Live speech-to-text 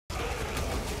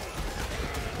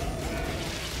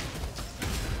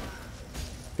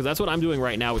Because that's what I'm doing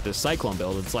right now with this Cyclone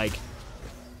build. It's like,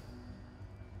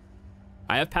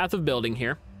 I have Path of Building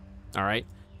here. All right.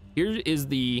 Here is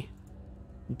the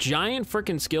giant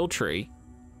freaking skill tree.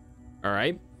 All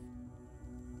right.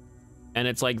 And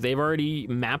it's like they've already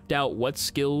mapped out what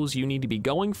skills you need to be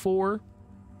going for.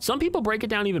 Some people break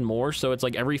it down even more. So it's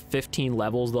like every 15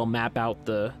 levels, they'll map out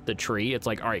the tree. It's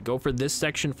like, all right, go for this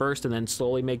section first and then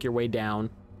slowly make your way down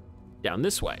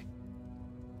this way.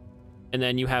 And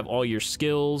then you have all your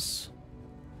skills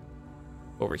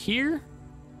over here.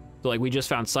 So like we just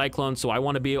found Cyclone. So I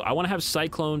want to have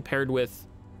Cyclone paired with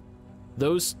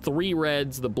those 3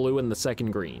 reds, the blue, and the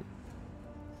 2nd green.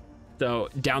 So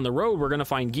down the road, we're going to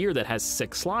find gear that has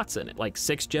 6 slots in it, like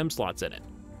 6 gem slots in it.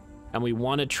 And we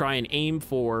want to try and aim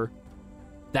for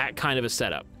that kind of a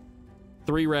setup.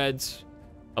 3 reds,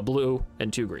 a blue,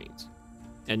 and 2 greens.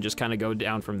 And just kind of go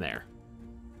down from there.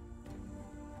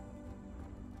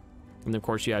 And of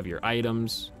course you have your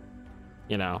items,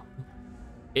 you know,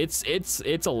 it's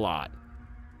a lot.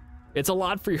 It's a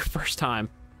lot for your first time.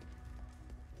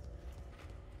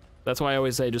 That's why I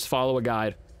always say, just follow a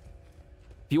guide.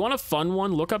 If you want a fun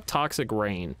one, look up Toxic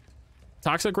Rain.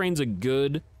 Toxic Rain's a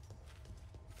good,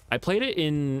 I played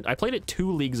it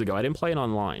 2 leagues ago. I didn't play it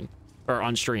online or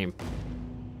on stream.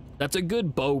 That's a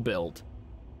good bow build.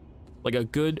 Like a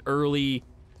good early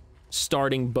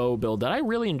starting bow build that I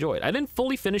really enjoyed. I didn't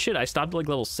fully finish it. I stopped at like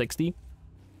level 60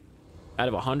 out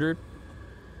of 100.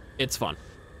 It's fun.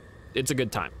 It's a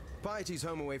good time. Piety's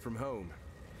home away from home.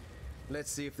 Let's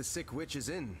see if the sick witch is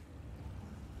in.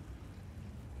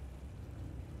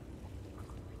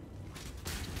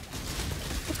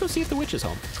 Let's go see if the witch is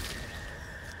home.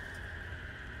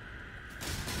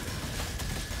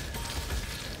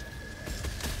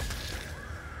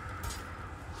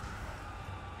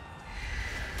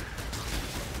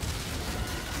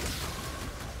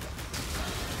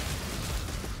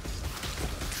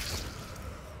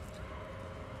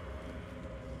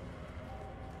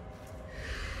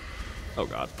 Oh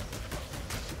god.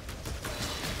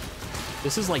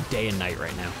 This is like day and night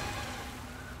right now.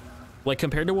 Like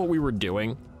compared to what we were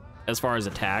doing as far as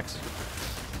attacks,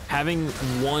 having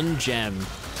 1 gem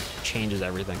changes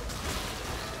everything.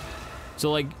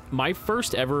 So like my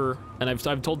first ever, and I've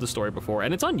told this story before,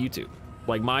 and it's on YouTube.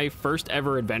 Like my first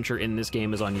ever adventure in this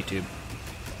game is on YouTube.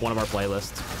 One of our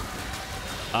playlists.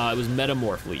 It was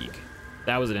Metamorph League.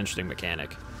 That was an interesting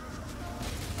mechanic.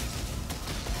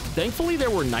 Thankfully, there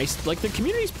were nice, like the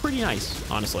community's pretty nice,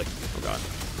 honestly. Oh god.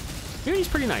 Community's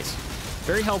pretty nice.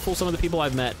 Very helpful. Some of the people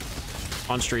I've met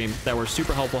on stream that were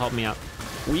super helpful helped me out.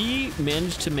 We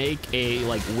managed to make a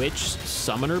like witch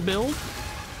summoner build.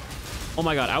 Oh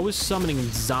my god, I was summoning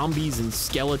zombies and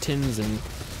skeletons and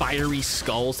fiery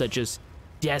skulls that just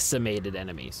decimated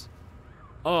enemies.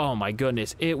 Oh my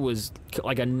goodness, it was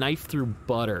like a knife through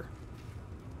butter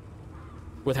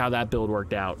with how that build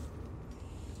worked out.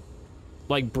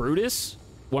 Like Brutus,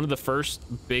 one of the first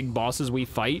big bosses we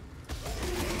fight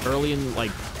early in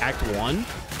like Act 1,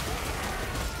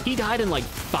 he died in like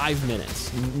 5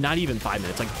 minutes. Not even 5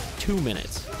 minutes, like 2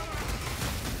 minutes.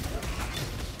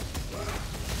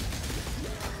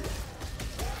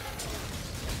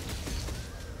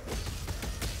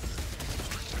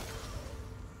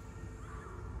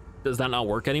 Does that not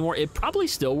work anymore? It probably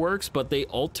still works, but they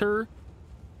alter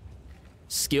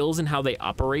skills and how they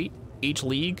operate each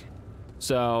league.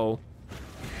 So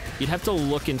you'd have to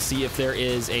look and see if there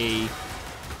is a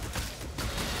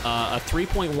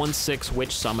 3.16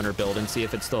 witch summoner build and see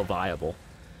if it's still viable.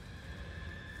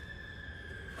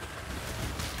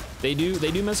 They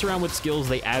do mess around with skills.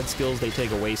 They add skills, they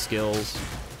take away skills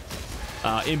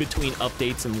in between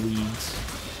updates and leagues.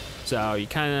 So you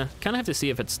kind of have to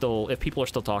see if people are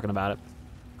still talking about it.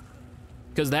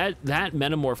 Because that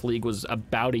Metamorph League was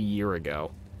about a year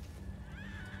ago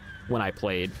when I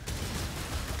played.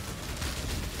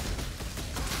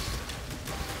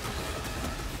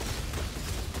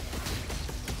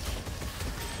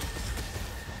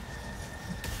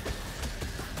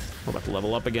 We're about to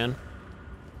level up again.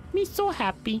 Me so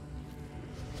happy.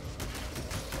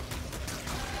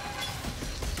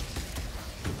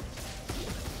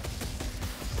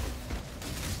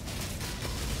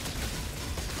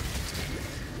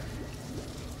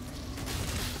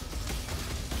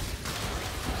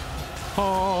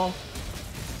 Oh.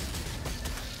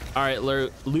 All right,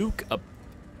 Luke. I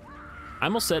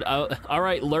almost said, all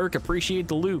right, Lurk, appreciate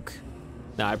the Luke.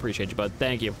 No, I appreciate you, bud.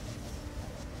 Thank you.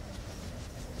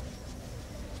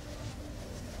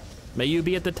 May you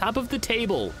be at the top of the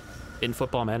table in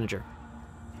Football Manager.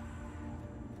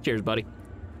 Cheers, buddy.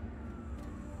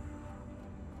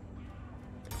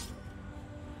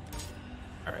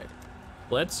 All right.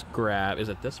 Let's grab, is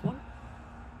it this one?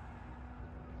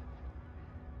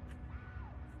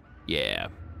 Yeah.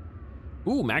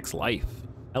 Ooh, max life.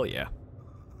 Hell yeah.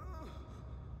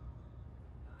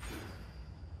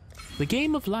 The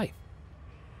game of life.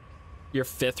 You're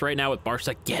 5th right now with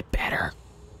Barca. Get better.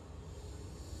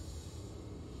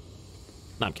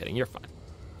 No, I'm kidding. You're fine.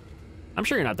 I'm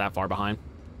sure you're not that far behind.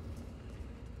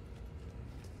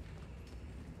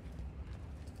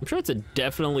 I'm sure it's a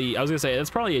definitely, I was gonna say, that's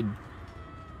probably a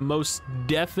most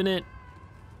definite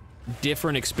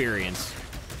different experience.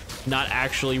 Not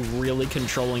actually really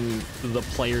controlling the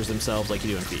players themselves like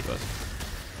you do in FIFA.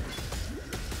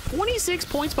 26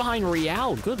 points behind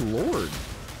Real, good lord.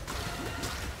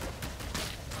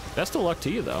 Best of luck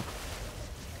to you though.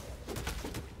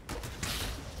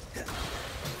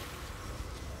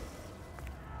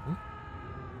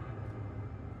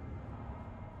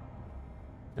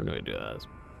 I have no idea what that is.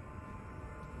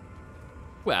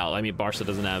 Well, I mean, Barca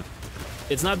doesn't have,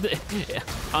 it's not,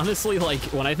 honestly, like,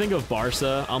 when I think of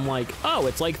Barca, I'm like, oh,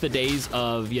 it's like the days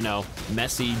of, you know,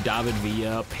 Messi, David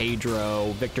Villa,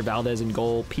 Pedro, Victor Valdez in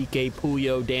goal, Piqué,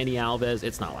 Puyo, Dani Alves.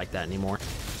 It's not like that anymore.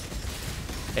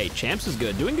 Hey, Champs is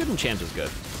good. Doing good in Champs is good.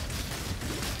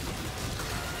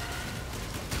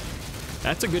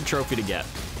 That's a good trophy to get.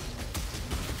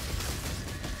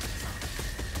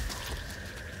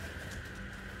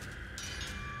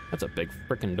 That's a big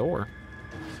frickin' door.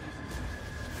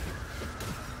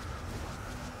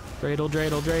 Dreidel,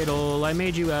 dreidel, dreidel, I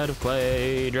made you out of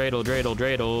clay. Dreidel, dreidel,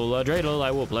 dreidel, a dreidel I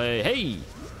will play. Hey!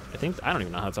 I don't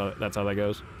even know how that's how that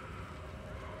goes.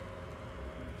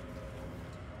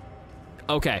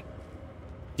 Okay.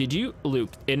 Did you,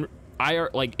 Luke, in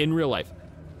real life,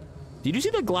 did you see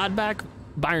the Gladbach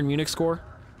Bayern Munich score?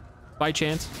 By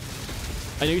chance?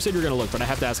 I know you said you were gonna look, but I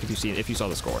have to ask if you saw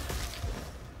the score.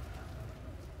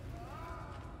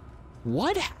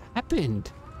 What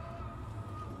happened?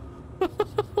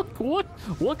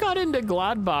 What got into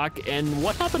Gladbach and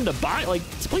what happened to Bayern? Like,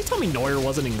 please tell me Neuer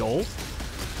wasn't in goal.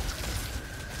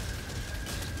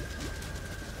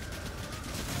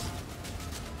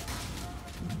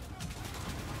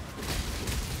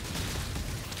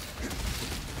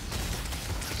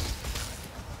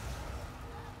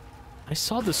 I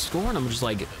saw the score and I'm just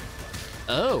like,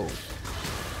 oh.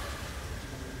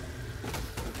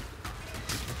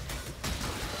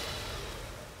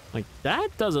 Like,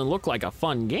 that doesn't look like a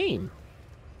fun game.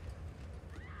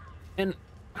 And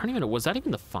I don't even know, was that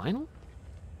even the final?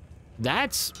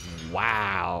 That's,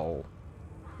 wow.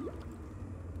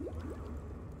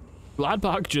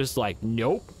 Gladbach just like,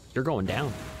 nope, you're going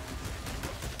down.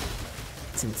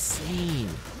 It's insane.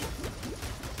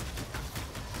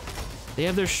 They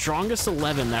have their strongest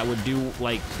 11 that would do,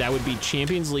 like, that would be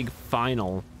Champions League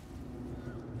final.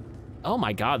 Oh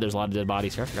my God, there's a lot of dead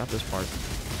bodies here. I forgot this part.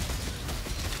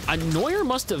 Neuer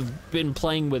must have been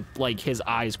playing with, like, his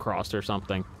eyes crossed or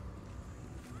something.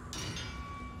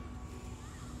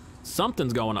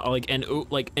 Something's going on. Like, and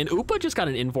Upa just got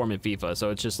an inform in FIFA, so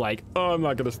it's just like, oh, I'm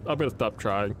gonna stop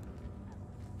trying.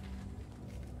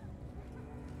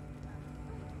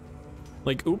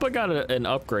 Like, Upa got an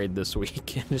upgrade this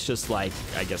week, and it's just like,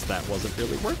 I guess that wasn't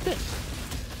really worth it.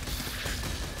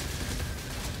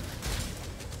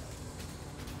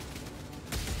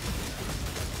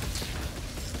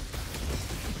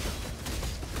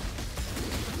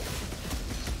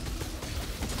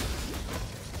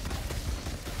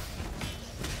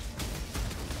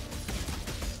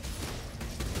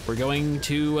 We're going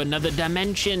to another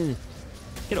dimension.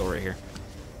 Get over here.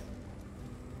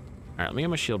 All right, let me get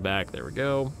my shield back. There we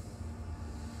go.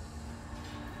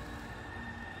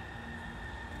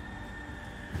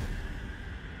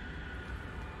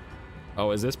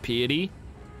 Oh, is this Piety?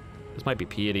 This might be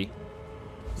Piety.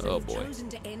 So oh boy. You've chosen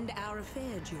to end our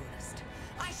affair, duelist.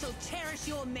 I shall cherish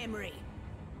your memory.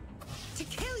 To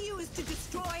kill you is to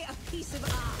destroy a piece of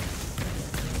art.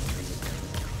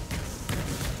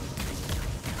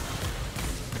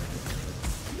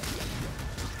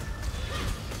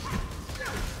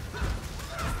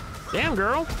 Damn,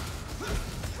 girl.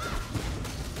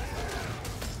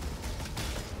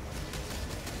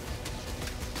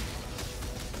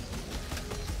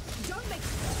 Don't make...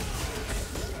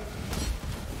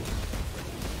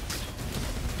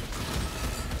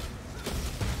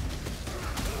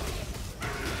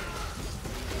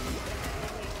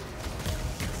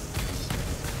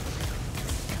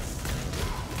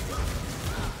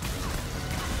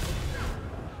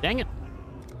 Dang it.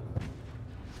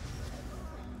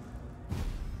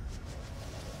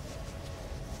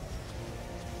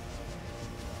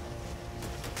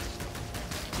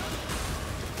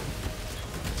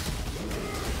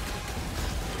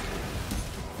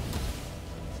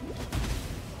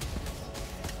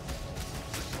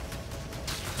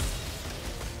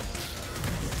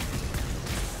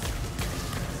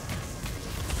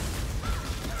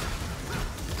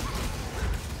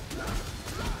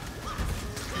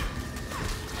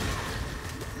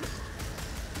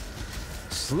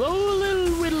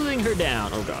 slowly whittling her down.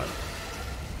 Oh god.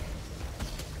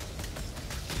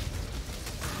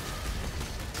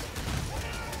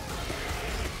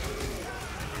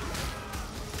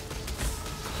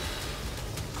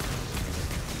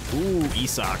 Ooh,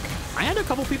 Isak. I had a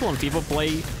couple people in FIFA play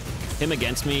him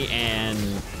against me, and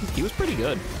he was pretty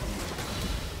good.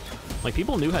 Like,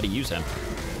 people knew how to use him.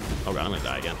 Oh god, I'm gonna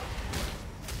die again.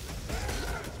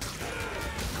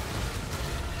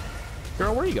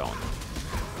 Girl, where are you going?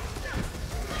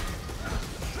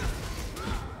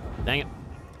 Dang it.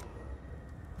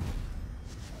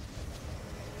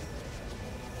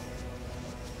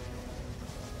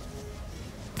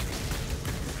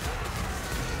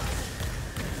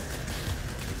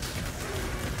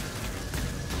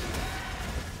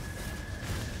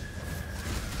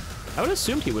 I would have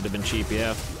assumed he would have been cheap,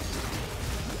 yeah.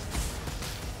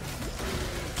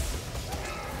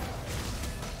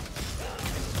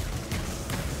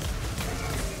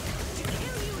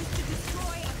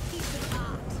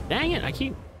 Dang it, I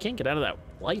can't get out of that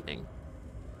lightning.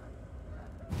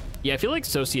 Yeah, I feel like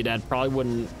Sociedad probably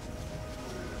wouldn't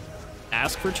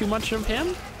ask for too much of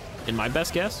him, in my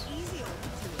best guess.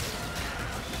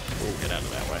 We'll get out of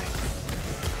that way.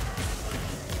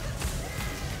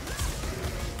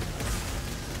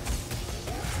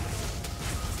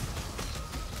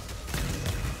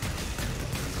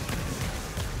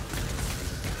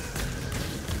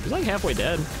 He's like halfway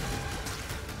dead.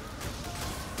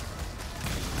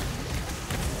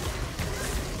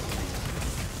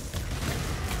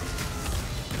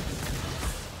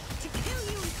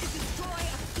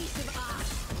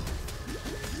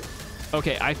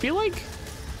 Okay, I feel like,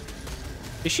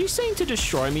 is she saying to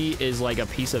destroy me is like a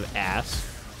piece of ass?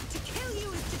 To kill you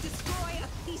is to destroy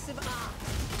a piece of art.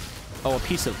 Oh, a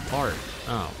piece of art.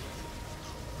 Oh.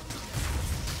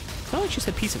 I felt like she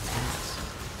said piece of ass.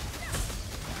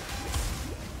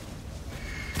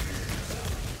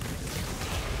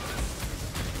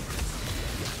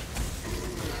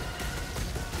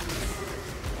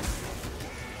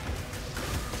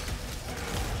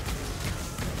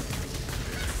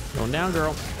 Going down,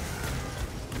 girl.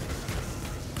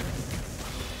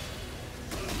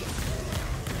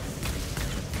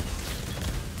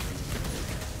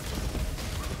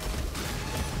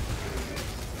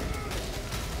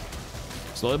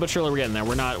 Slowly but surely we're getting there.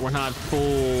 We're not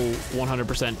full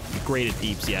 100% great at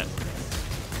deeps yet.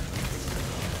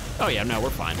 Oh yeah, no, we're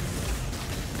fine.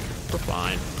 We're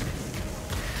fine.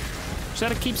 Just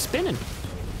gotta keep spinning.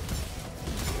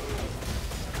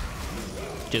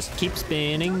 Just keep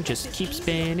spinning, just keep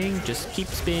spinning, just keep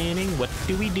spinning. What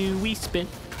do? We spin.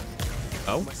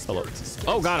 Oh, hello.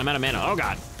 Oh god, I'm out of mana. Oh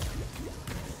god.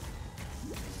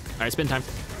 All right, spin time.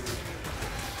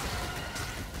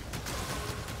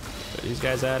 Get these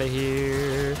guys out of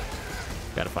here.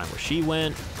 Gotta find where she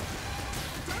went.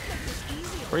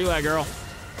 Where you at, girl?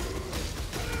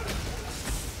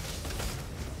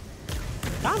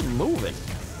 I'm moving.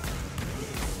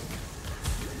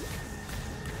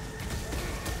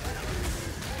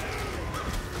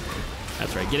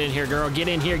 That's right, get in here, girl. Get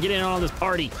in here, get in on this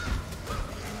party.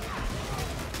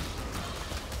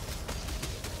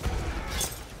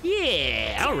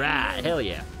 Yeah, all right, hell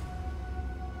yeah.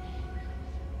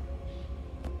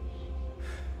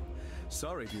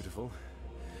 Sorry, beautiful,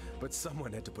 but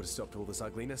someone had to put a stop to all this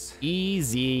ugliness.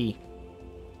 Easy.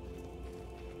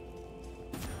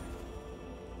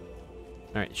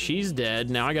 All right, she's dead.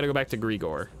 Now I gotta go back to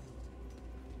Grigor.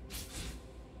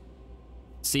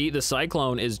 See, the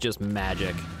Cyclone is just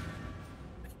magic.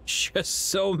 Just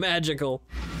so magical.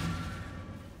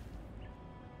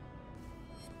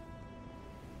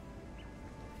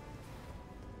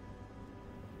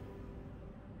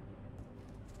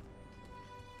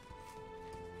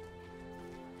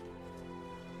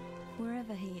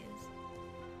 Wherever he is.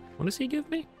 What does he give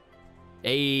me?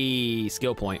 A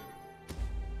skill point.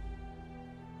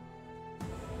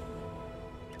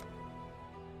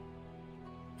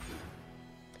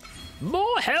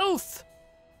 More health!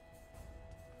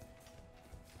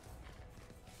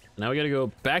 Now we gotta go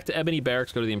back to Ebony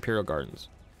Barracks, go to the Imperial Gardens.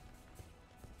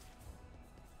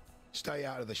 Stay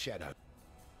out of the shadow.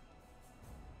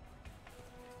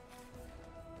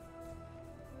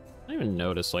 I didn't even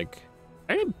notice, like,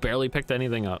 I barely picked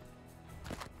anything up.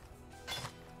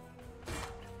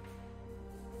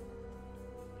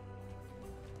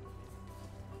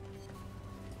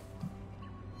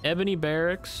 Ebony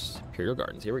Barracks, Imperial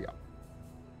Gardens, here we go.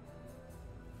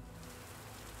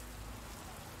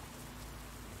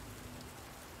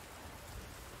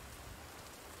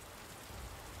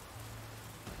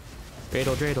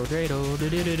 Dreidel, dreidel, dreidel, do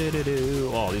do do do do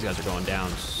do. Oh, these guys are going down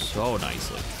so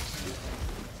nicely.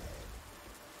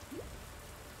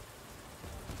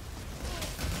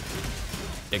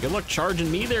 good luck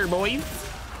charging me there, boys.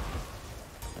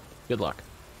 Good luck.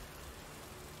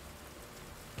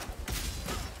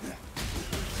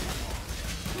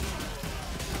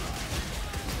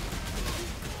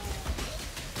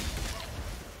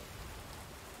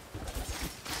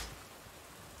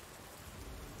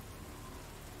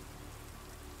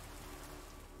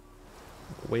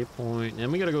 Waypoint,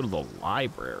 and we gotta go to the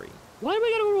library. Why do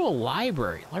we gotta go to a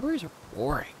library? Libraries are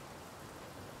boring.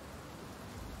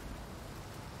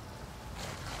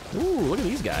 Ooh, look at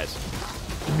these guys.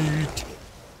 Neat.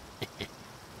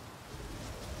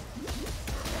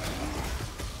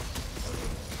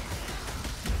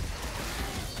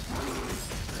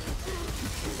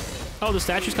 Oh, the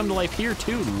statues come to life here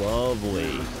too.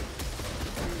 Lovely.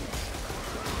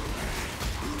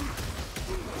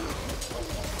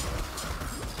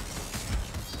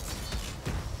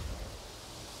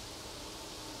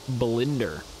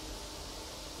 Blender.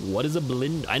 What is a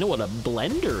blender? I know what a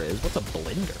blender is. What's a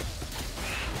blender?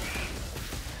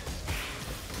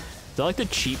 Is that like the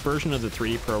cheap version of the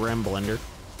 3D program Blender?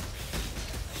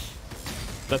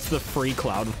 That's the free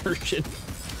cloud version.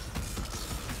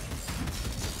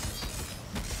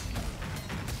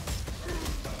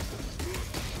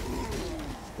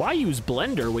 Why use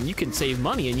Blender when you can save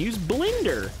money and use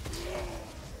Blender?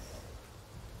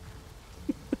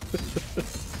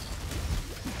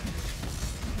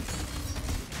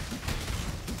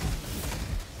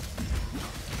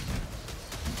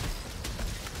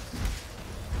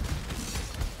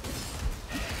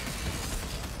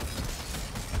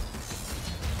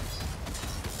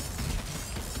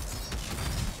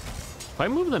 If I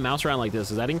move the mouse around like this,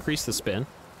 does that increase the spin?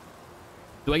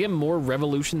 Do I get more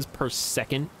revolutions per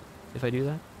second if I do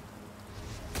that?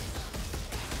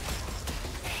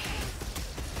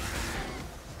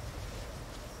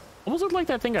 Almost looked like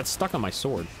that thing got stuck on my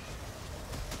sword.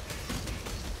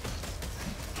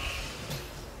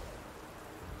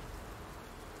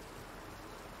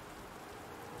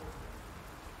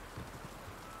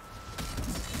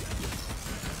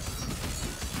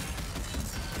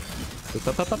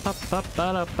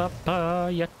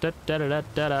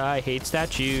 I hate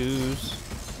statues.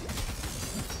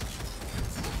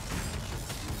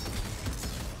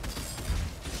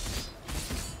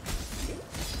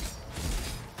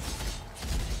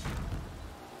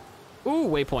 Ooh,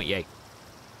 waypoint, yay.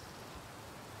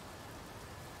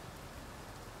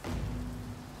 I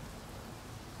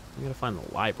gotta find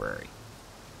the library.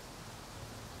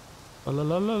 La la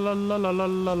la la la la la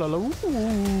la la la. Ooh.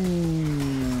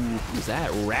 Who's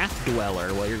that? Wrath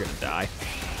Dweller. Well, you're gonna die.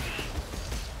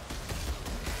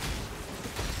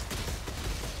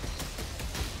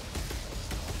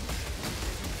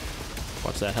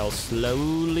 Watch that health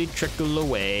slowly trickle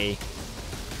away.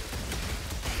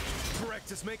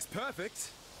 Practice makes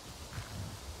perfect.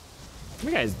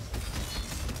 You guys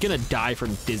gonna die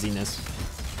from dizziness.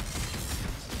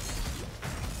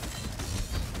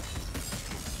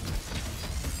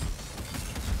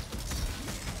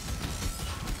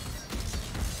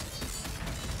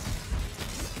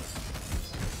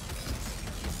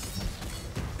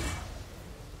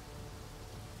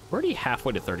 We're already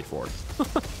halfway to 34.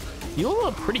 You level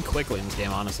up pretty quickly in this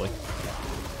game, honestly.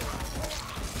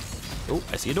 Oh,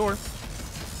 I see a door.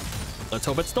 Let's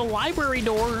hope it's the library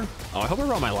door. Oh, I hope I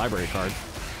brought my library card. I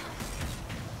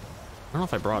don't know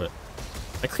if I brought it.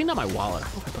 I cleaned out my wallet. I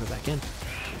don't know if I put it back in.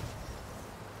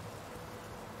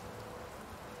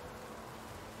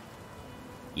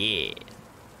 Yeah.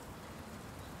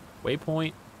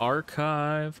 Waypoint,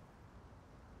 archive.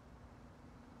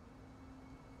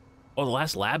 Oh, the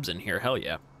last lab's in here. Hell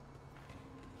yeah.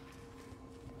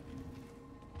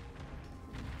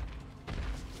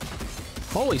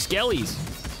 Holy skellies.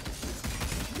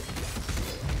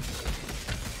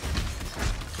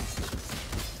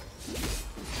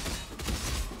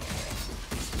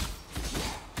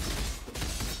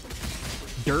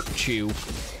 Dirt Chew.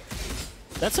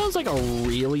 That sounds like a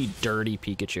really dirty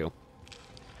Pikachu.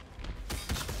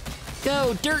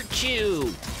 Go, Dirt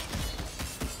Chew!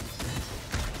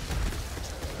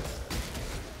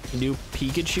 New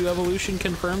Pikachu evolution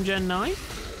confirmed Gen 9?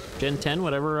 Gen 10,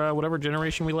 whatever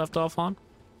generation we left off on.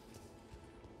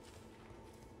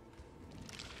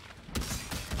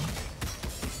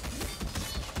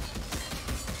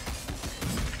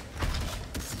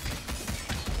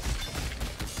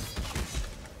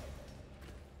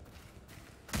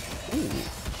 Ooh.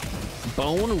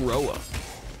 Bone Roa.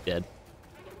 Dead.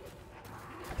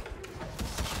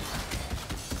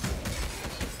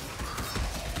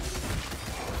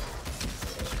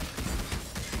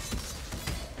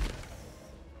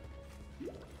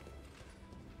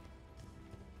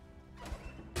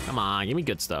 Come on, give me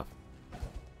good stuff.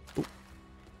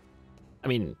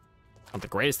 mean, not the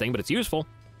greatest thing, but it's useful.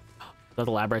 Is that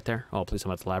the lab right there? Oh, please tell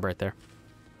me it's the lab right there.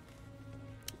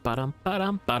 Ba-dum,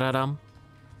 ba-dum, ba-da-dum.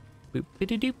 Boop,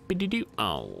 biddy-doo, biddy-doo.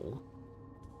 Oh.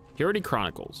 Purity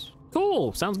Chronicles.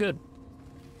 Cool, sounds good.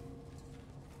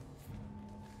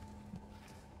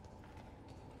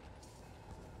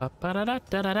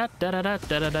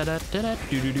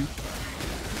 Ba-da-da-da-da-da-da-da-da-da-da-da-da-doo-doo-doo.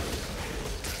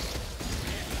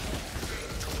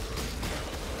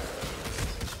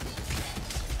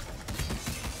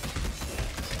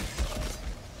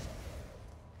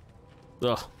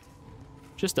 Ugh.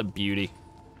 Just a beauty.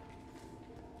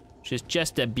 She's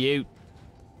just a beaut.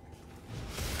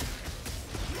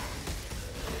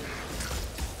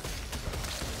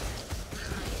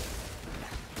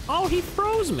 Oh, he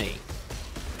froze me.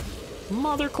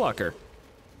 Mother clucker.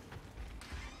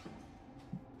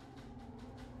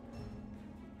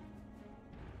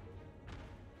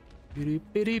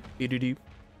 Biddy-biddy-biddy-doo.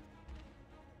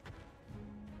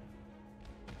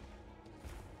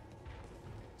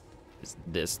 Is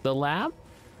this the lab?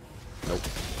 Nope.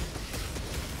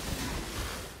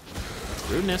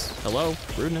 Rudeness. Hello.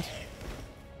 Rudeness.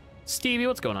 Stevie,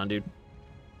 what's going on, dude?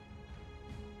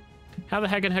 How the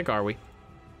heck are we?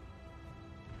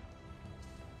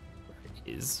 Where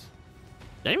is...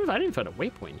 I didn't find a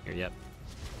waypoint here yet.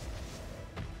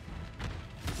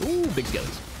 Ooh, big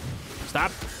skellies.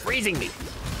 Stop freezing me.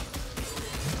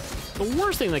 The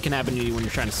worst thing that can happen to you when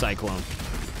you're trying to cyclone.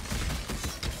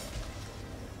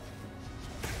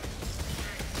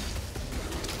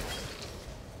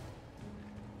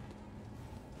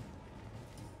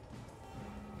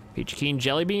 Peachy Keen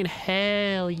Jelly Bean?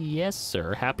 Hell yes,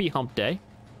 sir. Happy hump day.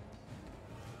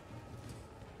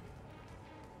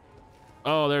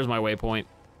 Oh, there's my waypoint.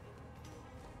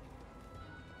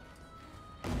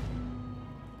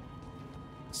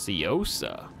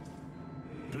 Ciosa.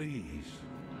 Please,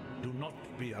 do not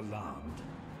be alarmed.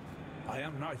 I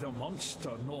am neither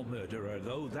monster nor murderer,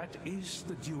 though that is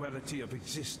the duality of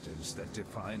existence that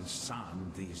defines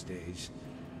San these days.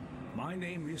 My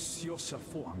name is Ciosa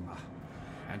Fuanga.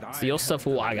 And I have the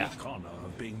unique honor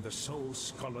of being the sole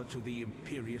scholar to the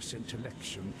Imperious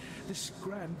Intellection, this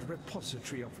grand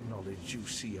repository of knowledge you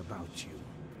see about you.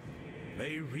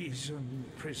 May reason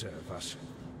preserve us.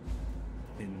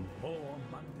 In more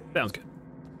mundane... Sounds good.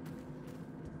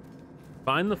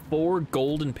 Find the 4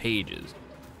 golden pages.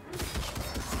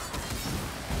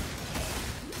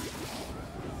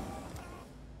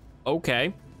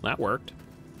 Okay, that worked.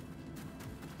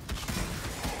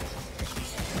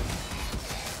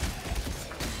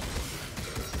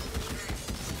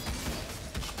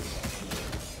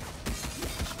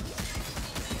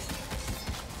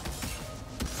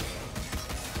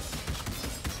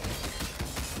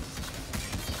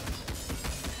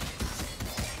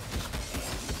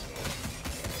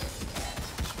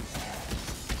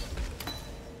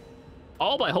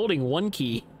 All by holding one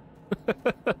key.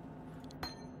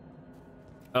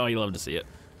 Oh, you love to see it.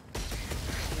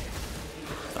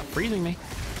 Stop freezing me.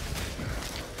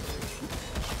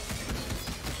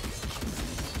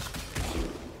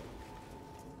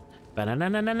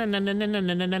 Batman.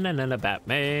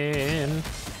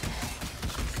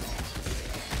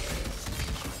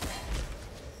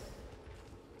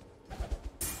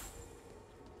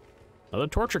 Another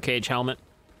torture cage helmet.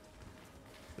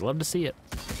 You love to see it.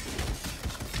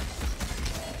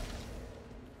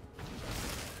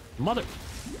 Mother.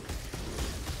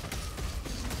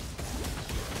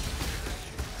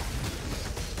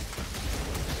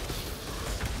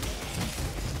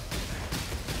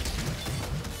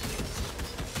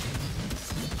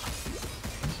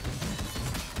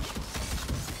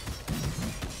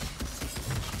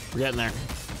 We're getting there.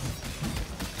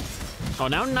 Oh,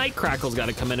 now Nightcrackle's got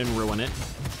to come in and ruin it.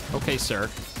 Okay, sir.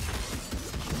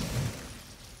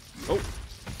 Oh.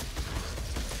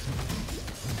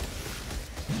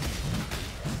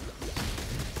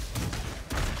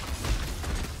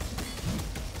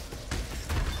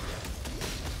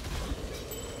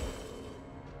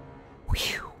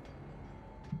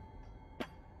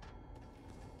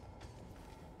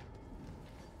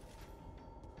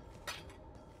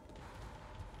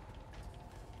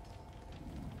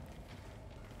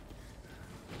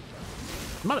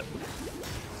 Mother.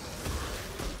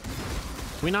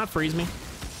 Can we not freeze me?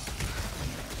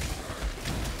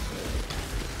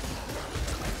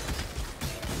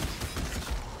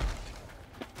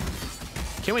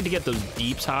 Can't wait to get those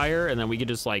deeps higher and then we could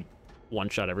just like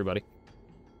one-shot everybody.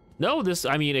 No, this,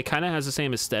 I mean, it kind of has the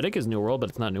same aesthetic as New World, but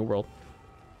it's not New World.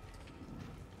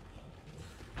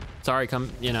 Sorry,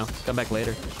 come back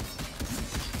later.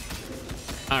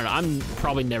 I don't know, I'm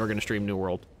probably never gonna stream New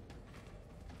World.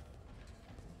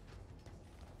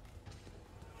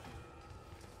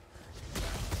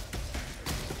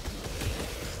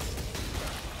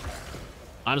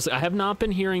 Honestly, I have not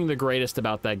been hearing the greatest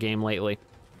about that game lately.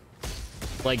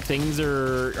 Like, things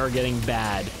are getting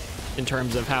bad in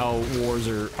terms of how wars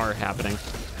are happening.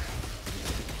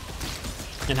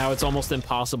 And how it's almost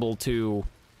impossible to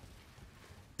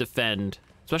defend,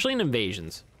 especially in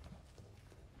invasions.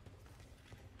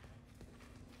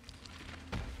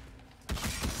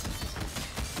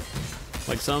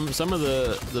 Like some of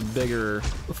the bigger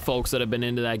folks that have been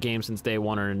into that game since day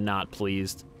one are not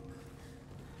pleased.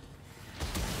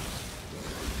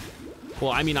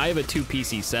 Well, I mean, I have a 2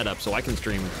 PC setup, so I can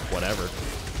stream whatever.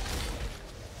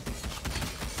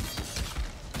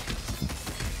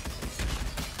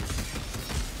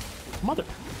 Mother.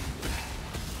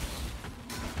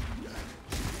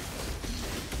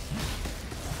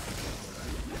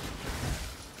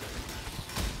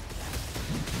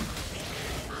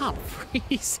 Stop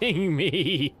freezing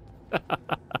me.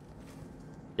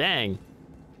 Dang.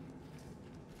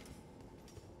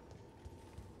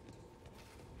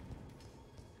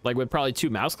 Like, with probably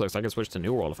 2 mouse clicks, I could switch to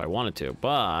New World if I wanted to,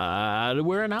 but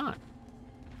we're not.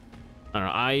 I don't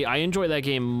know, I enjoy that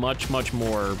game much, much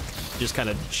more just kind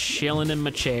of chilling in my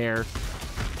chair,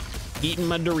 eating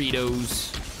my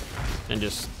Doritos, and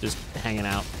just hanging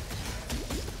out.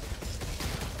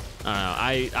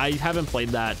 I don't know, I haven't played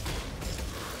that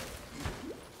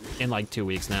in like 2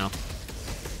 weeks now.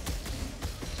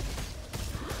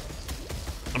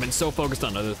 I've been so focused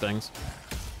on other things.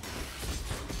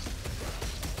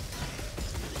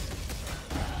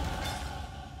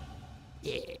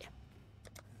 Yeah.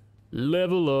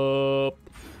 Level up.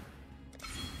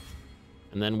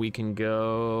 And then we can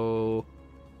go...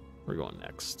 We're going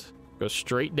next. Go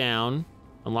straight down.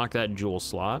 Unlock that jewel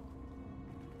slot.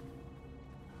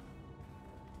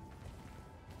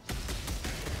 Can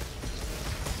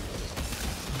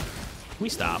we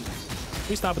stop? Can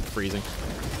we stop with the freezing?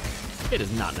 It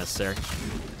is not necessary.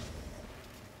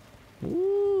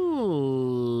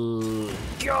 Ooh.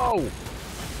 Go!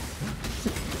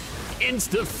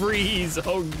 Insta freeze!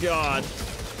 Oh god.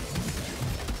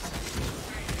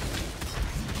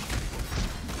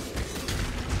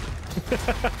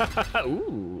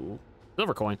 Ooh.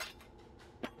 Silver coin.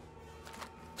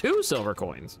 2 silver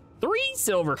coins. 3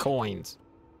 silver coins.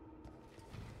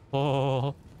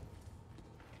 Oh.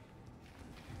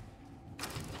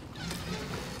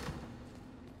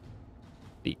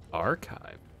 The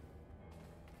archive.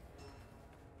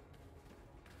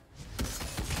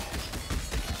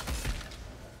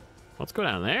 Let's go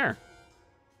down there.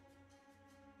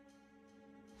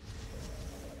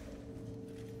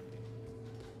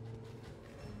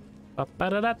 Oh,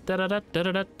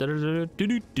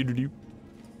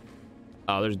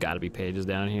 there's gotta be pages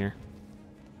down here.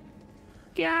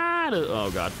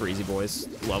 Oh god, freezy boys.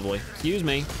 Lovely. Excuse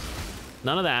me.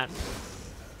 None of that.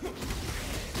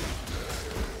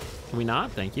 Can we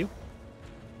not? Thank you.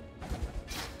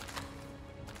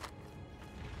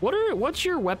 What's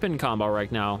your weapon combo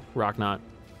right now, Rocknot?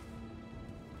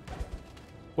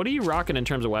 What are you rocking in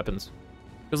terms of weapons?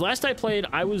 Because last I played,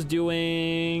 I was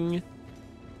doing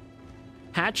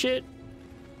hatchet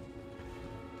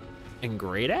and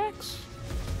great axe.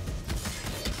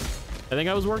 I think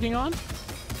I was working on.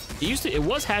 It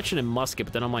was hatchet and musket,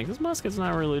 but then I'm like, this musket's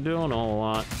not really doing a whole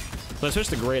lot. So I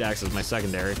switched to great axe as my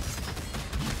secondary.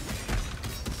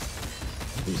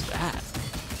 Who's that?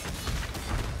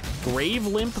 Grave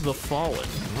Limp the Fallen.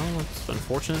 Well, it's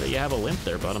unfortunate that you have a limp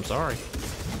there, bud. I'm sorry.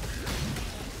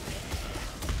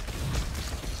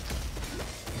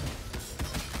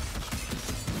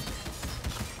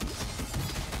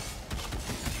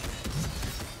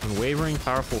 Unwavering,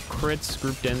 powerful crits,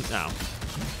 group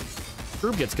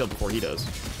group gets killed before he does.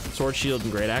 Sword, shield,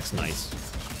 and great axe, nice.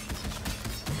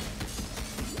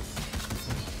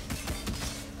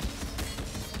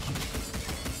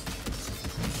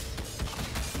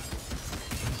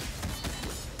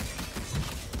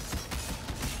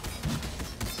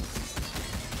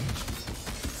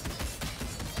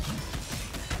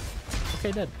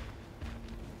 Okay, dead.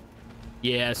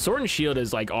 Yeah, sword and shield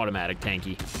is like automatic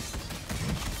tanky.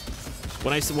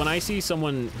 When I see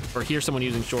someone or hear someone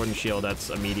using sword and shield,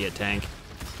 that's immediate tank.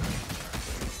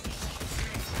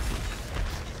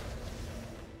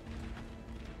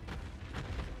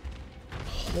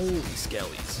 Holy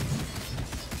skellies.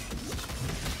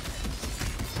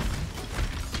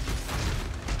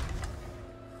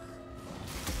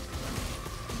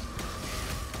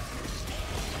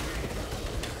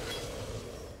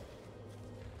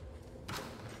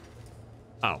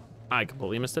 Oh, I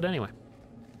completely missed it anyway.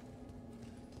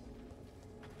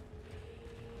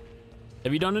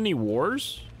 Have you done any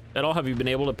wars at all? Have you been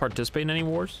able to participate in any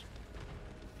wars?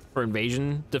 Or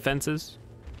invasion defenses?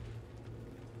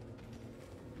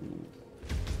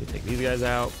 We take these guys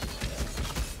out.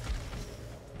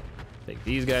 Take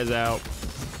these guys out.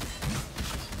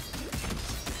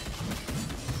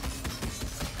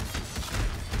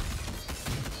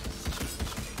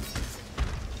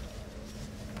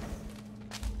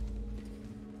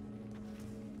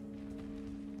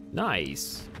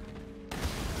 Nice.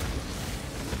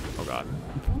 Oh god.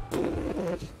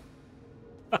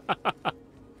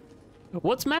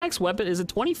 What's max weapon? Is it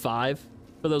 25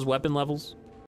 for those weapon levels?